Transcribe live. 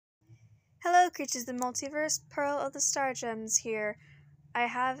Hello, creatures of the multiverse, Pearl of the Star Gems here. I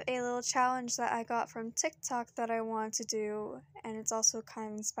have a little challenge that I got from TikTok that I want to do, and it's also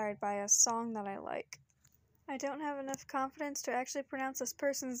kind of inspired by a song that I like. I don't have enough confidence to actually pronounce this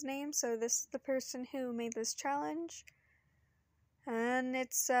person's name, so this is the person who made this challenge. And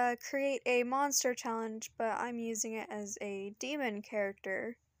it's create a monster challenge, but I'm using it as a demon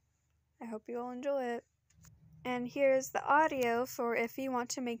character. I hope you all enjoy it. And here's the audio for if you want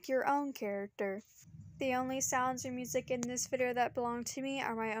to make your own character. The only sounds or music in this video that belong to me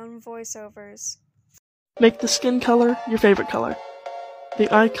are my own voiceovers. Make the skin color your favorite color.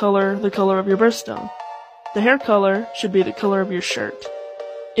 The eye color the color of your birthstone. The hair color should be the color of your shirt.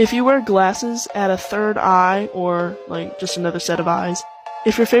 If you wear glasses, add a third eye or just another set of eyes.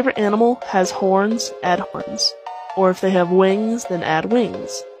 If your favorite animal has horns, add horns. Or if they have wings, then add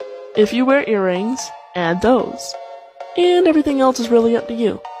wings. If you wear earrings, add those. And everything else is really up to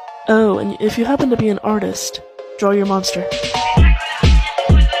you. Oh, and if you happen to be an artist, draw your monster.